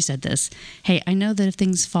beginning you said this, hey, I know that if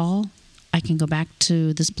things fall, I can go back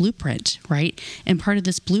to this blueprint, right? And part of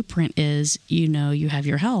this blueprint is, you have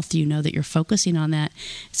your health, that you're focusing on that.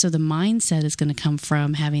 So the mindset is going to come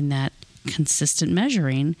from having that consistent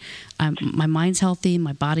measuring, my mind's healthy,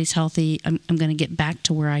 my body's healthy, I'm going to get back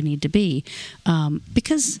to where I need to be.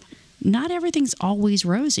 Because not everything's always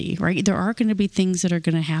rosy, right? There are going to be things that are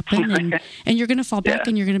going to happen, and you're going to fall back,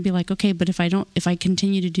 and you're going to be like, okay, but if I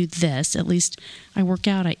continue to do this, at least I work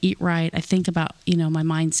out, I eat right, I think about, my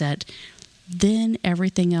mindset, then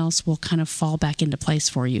everything else will kind of fall back into place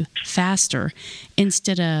for you faster,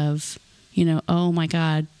 instead of, oh my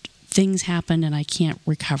God, things happen and I can't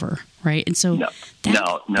recover, right? And so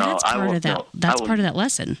that's part of that. That's part of that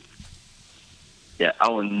lesson. Yeah, I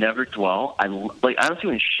will never dwell. Honestly,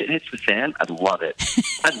 when shit hits the fan, I love it.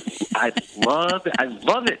 I love it. I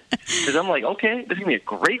love it. Because I'm like, okay, this is going to be a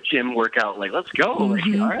great gym workout. Like, let's go. All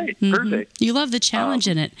right, perfect. You love the challenge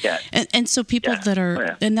in it. Yeah. And so people that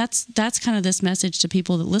are, and that's kind of this message to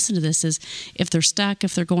people that listen to this is, if they're stuck,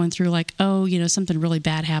 if they're going through like, something really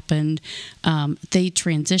bad happened, they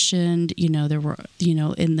transitioned, there were,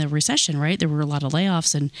 in the recession, right? There were a lot of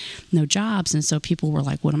layoffs and no jobs. And so people were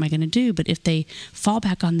like, what am I going to do? But if they fall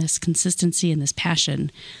back on this consistency and this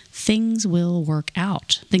passion, things will work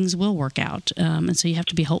out. And so you have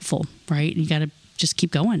to be hopeful, right? You got to just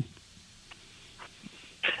keep going.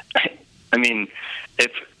 I mean,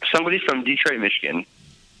 if somebody from Detroit, Michigan,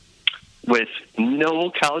 with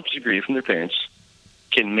no college degree from their parents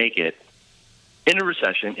can make it in a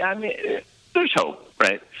recession, I mean, there's hope,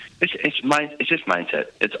 right? It's just mindset.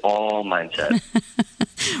 It's all mindset.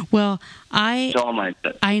 Well, it's all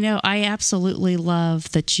mindset. I know. I absolutely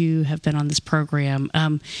love that you have been on this program.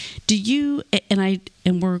 Do you? And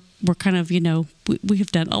we're kind of, we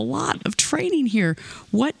have done a lot of training here.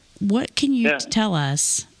 What can you tell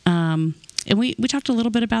us? And we talked a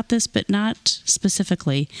little bit about this, but not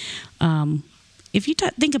specifically. If you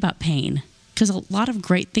think about pain, because a lot of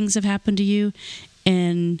great things have happened to you,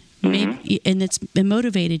 and it's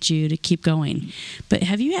motivated you to keep going. But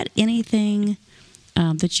have you had anything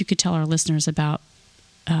that you could tell our listeners about,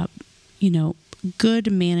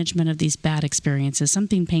 good management of these bad experiences,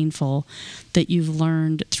 something painful that you've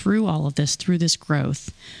learned through all of this, through this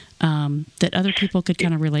growth, that other people could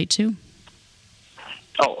kind of relate to?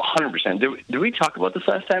 Oh, 100%. Did we talk about this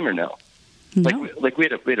last time or no? No. Like we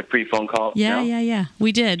had a pre-phone call? Yeah, no? yeah.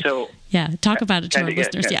 We did. So, talk about it to our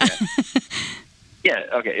listeners. Yeah,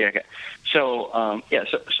 okay. So,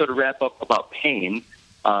 so to wrap up about pain,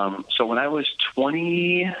 so when I was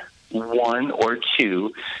 21 or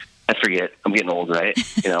 2, I forget, I'm getting old, right?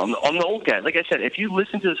 I'm the old guy. Like I said, if you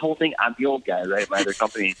listen to this whole thing, I'm the old guy, right? My other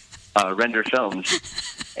company, Render Films.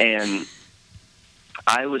 And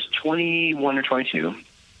I was 21 or 22,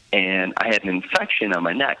 and I had an infection on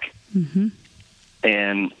my neck. Mm-hmm.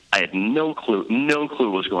 And I had no clue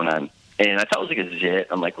what was going on. And I thought it was like a zit.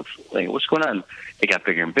 I'm like, what's going on? It got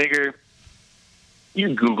bigger and bigger.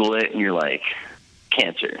 You Google it, and you're like,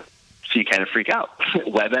 cancer. So you kind of freak out.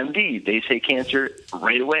 WebMD, they say cancer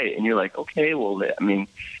right away. And you're like, okay, well,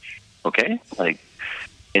 okay, like,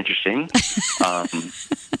 interesting.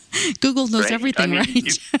 Google knows everything,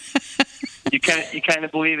 right? You kind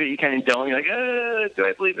of believe it, you kind of don't. You're like, do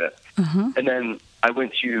I believe it? Uh-huh. And then I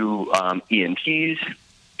went to ENTs,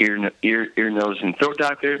 ear, nose, and throat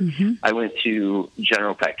doctor. Mm-hmm. I went to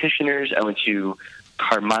general practitioners. I went to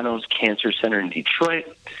Carmano's Cancer Center in Detroit.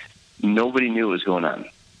 Nobody knew what was going on.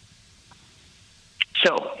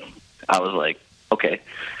 So I was like, okay,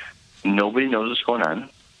 nobody knows what's going on.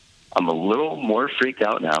 I'm a little more freaked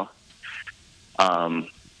out now.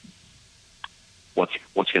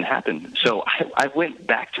 What's going to happen? So I went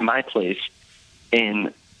back to my place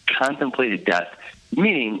and contemplated death,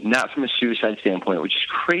 meaning not from a suicide standpoint, which is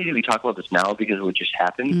crazy we talk about this now because of what just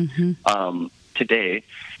happened today.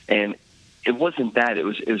 And it wasn't that. It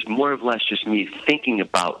was more or less just me thinking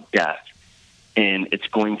about death, and it's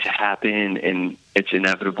going to happen, and it's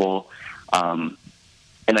inevitable. And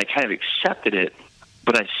I kind of accepted it,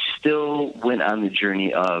 but I still went on the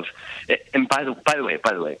journey of. And by the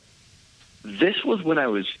way, this was when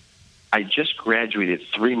I just graduated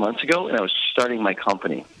 3 months ago, and I was starting my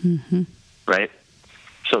company, right?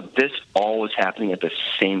 So this all was happening at the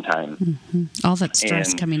same time. Mm-hmm. All that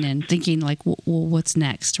stress coming in, thinking like, well, what's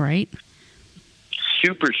next, right?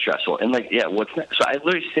 Super stressful. And what's next? So I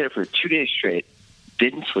literally stayed up for 2 days straight,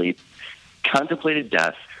 didn't sleep, contemplated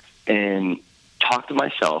death, and talked to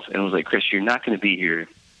myself, and was like, Chris, you're not going to be here.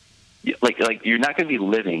 Like you're not going to be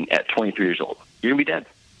living at 23 years old. You're going to be dead.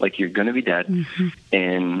 Like, you're going to be dead. Mm-hmm.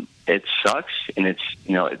 And it sucks, and it's,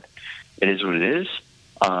 it is what it is.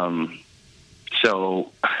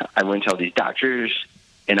 So I went to all these doctors,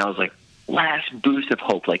 and I was like, last boost of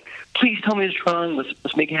hope. Like, please tell me it's wrong.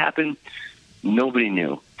 Let's make it happen. Nobody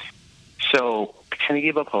knew. So I kind of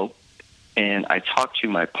gave up hope, and I talked to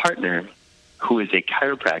my partner, who is a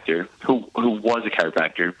chiropractor, who was a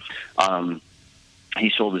chiropractor. He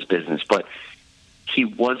sold his business, but he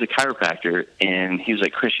was a chiropractor, and he was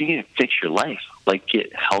like, Chris, you need to fix your life, like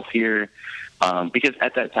get healthier. Because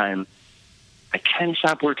at that time, I kind of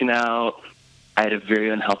stopped working out. I had a very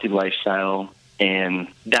unhealthy lifestyle, and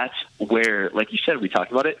that's where, like you said, we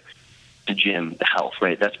talked about it, the gym, the health,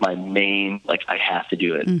 right? That's my main, like, I have to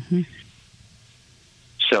do it. Mm-hmm.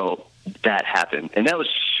 So that happened, and that was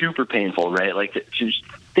super painful, right? Like, to just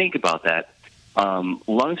think about that.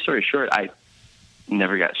 Long story short, I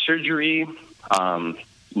never got surgery.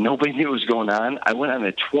 Nobody knew what was going on. I went on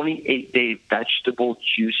a 28-day vegetable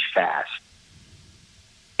juice fast,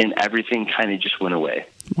 and everything kind of just went away.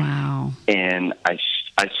 Wow. And I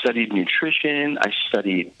studied nutrition. I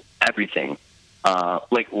studied everything. Not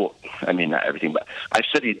everything, but I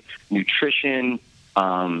studied nutrition.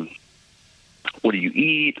 What do you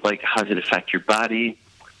eat? Like, how does it affect your body?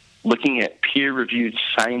 Looking at peer-reviewed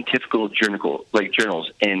scientific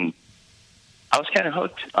journals, and I was kind of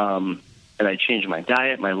hooked. And I changed my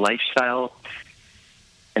diet, my lifestyle,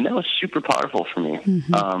 and that was super powerful for me.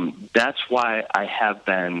 Mm-hmm. That's why I have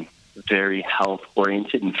been very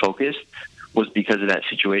health-oriented and focused, was because of that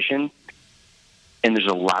situation. And there's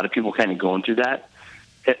a lot of people kind of going through that.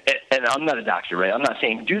 And I'm not a doctor, right? I'm not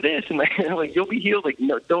saying do this and like you'll be healed. Like,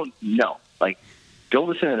 don't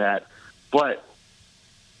listen to that. But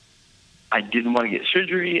I didn't want to get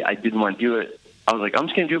surgery. I didn't want to do it. I was like, I'm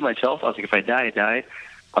just going to do it myself. I was like, if I die, I die.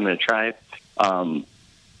 I'm going to try.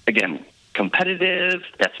 Again, competitive.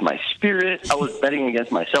 That's my spirit. I was betting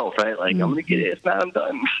against myself, right? Like, I'm going to get it. If not, I'm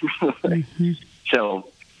done. Mm-hmm. So,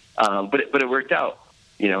 but it worked out.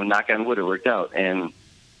 Knock on wood, it worked out. And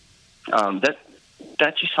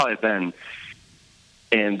that's just how I've been.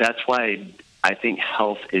 And that's why I think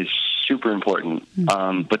health is super important.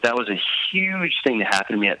 Mm-hmm. But that was a huge thing to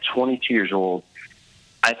happen to me at 22 years old.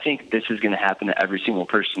 I think this is going to happen to every single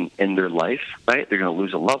person in their life, right? They're going to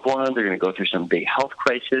lose a loved one. They're going to go through some big health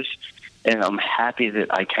crisis. And I'm happy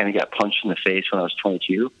that I kind of got punched in the face when I was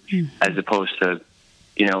 22, mm-hmm. as opposed to,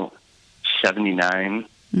 79,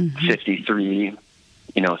 mm-hmm. 53,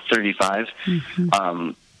 35,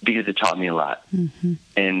 mm-hmm. Because it taught me a lot. Mm-hmm.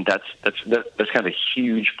 And that's kind of a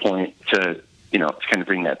huge point to kind of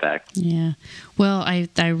bring that back. Yeah. Well, I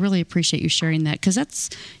really appreciate you sharing that, because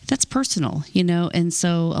that's personal, and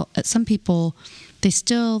so some people, they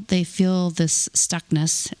feel this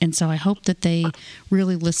stuckness. And so I hope that they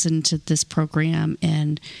really listen to this program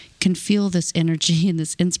and can feel this energy and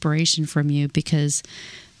this inspiration from you, because,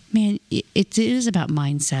 man, it is about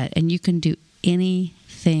mindset, and you can do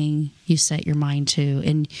anything you set your mind to,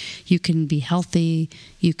 and you can be healthy,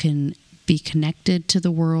 you can be connected to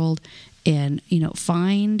the world, and,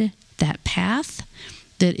 find that path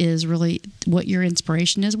that is really what your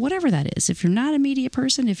inspiration is, whatever that is. If you're not a media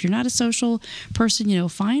person, if you're not a social person,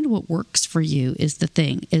 find what works for you is the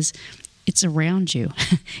thing. It's around you.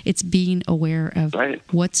 It's being aware of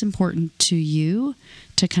what's important to you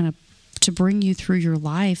to bring you through your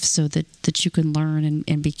life, so that you can learn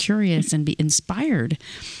and be curious and be inspired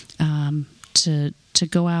to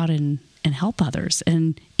go out and help others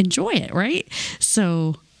and enjoy it, right?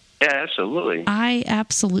 So... Yeah,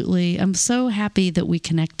 absolutely. I'm so happy that we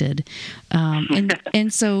connected.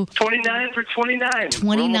 And so 29 for 29.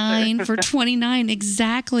 29 for 29,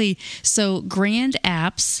 exactly. So Grand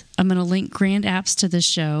Apps, I'm going to link Grand Apps to the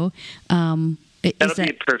show. That'll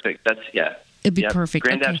be perfect. It'd be perfect.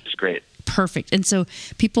 Grand Apps is great. Perfect. And so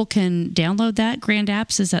people can download that, Grand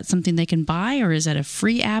Apps. Is that something they can buy, or is that a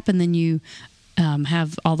free app and then you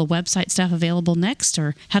have all the website stuff available next,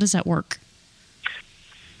 or how does that work?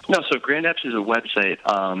 No, so Grand Apps is a website,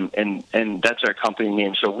 and that's our company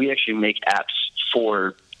name. So we actually make apps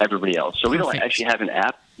for everybody else. So we don't actually have an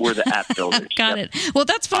app. We're the app builders. Got it. Well,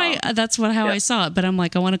 that's what I saw it. But I'm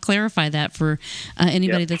like, I want to clarify that for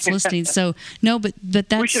anybody that's listening. So no, but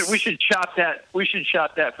that's we should chop that. We should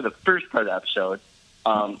chop that for the first part of the episode.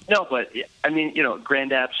 No, but I mean,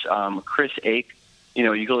 Grand Apps, Chris Ake. You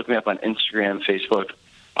can look me up on Instagram, Facebook.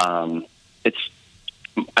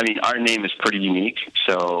 Our name is pretty unique.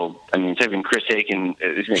 So, typing Chris Aiken,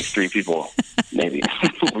 it makes 3 people, maybe,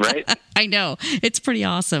 right? I know. It's pretty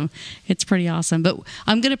awesome. But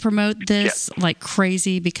I'm going to promote this like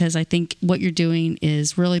crazy, because I think what you're doing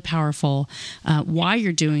is really powerful. Why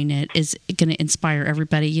you're doing it is going to inspire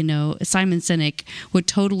everybody. Simon Sinek would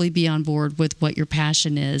totally be on board with what your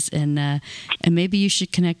passion is. And maybe you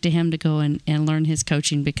should connect to him to go and learn his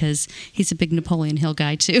coaching, because he's a big Napoleon Hill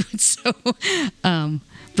guy too. So,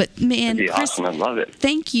 but man, Chris, awesome. I love it.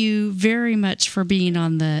 Thank you very much for being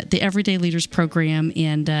on the Everyday Leaders program.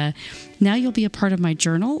 And Now you'll be a part of my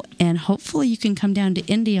journal, and hopefully you can come down to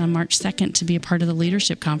Indy on March 2nd to be a part of the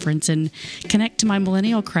leadership conference and connect to my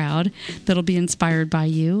millennial crowd that'll be inspired by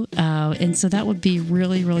you. And so that would be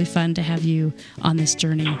really, really fun to have you on this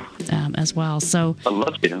journey as well. So I'd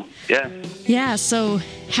love to. Yeah. Yeah. So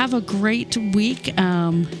have a great week.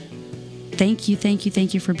 Thank you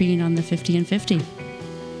for being on the 50 and 50.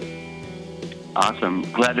 Awesome.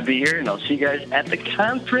 Glad to be here, and I'll see you guys at the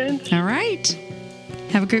conference. All right.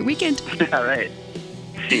 Have a great weekend. All right.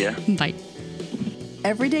 See ya. Bye.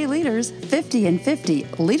 Everyday Leaders 50 and 50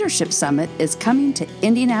 Leadership Summit is coming to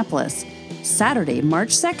Indianapolis, Saturday, March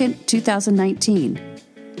 2nd, 2019.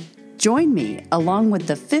 Join me along with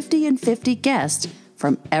the 50 and 50 guests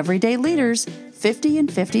from Everyday Leaders 50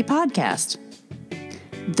 and 50 podcast.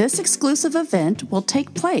 This exclusive event will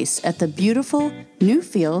take place at the beautiful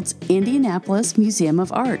Newfields Indianapolis Museum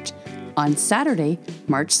of Art on Saturday,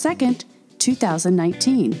 March 2nd,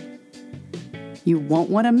 2019. You won't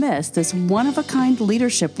want to miss this one-of-a-kind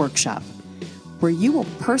leadership workshop where you will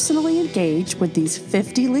personally engage with these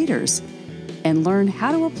 50 leaders and learn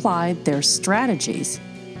how to apply their strategies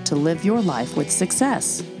to live your life with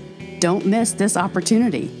success. Don't miss this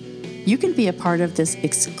opportunity. You can be a part of this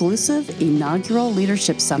exclusive inaugural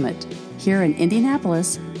leadership summit here in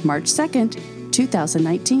Indianapolis, March 2nd,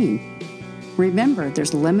 2019. Remember,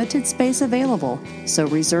 there's limited space available, so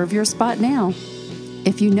reserve your spot now.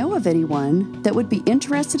 If you know of anyone that would be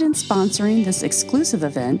interested in sponsoring this exclusive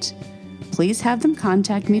event, please have them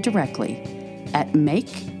contact me directly at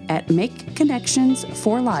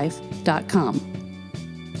makeconnectionsforlife.com.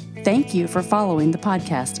 Thank you for following the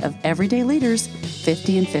podcast of Everyday Leaders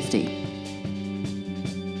 50 and 50.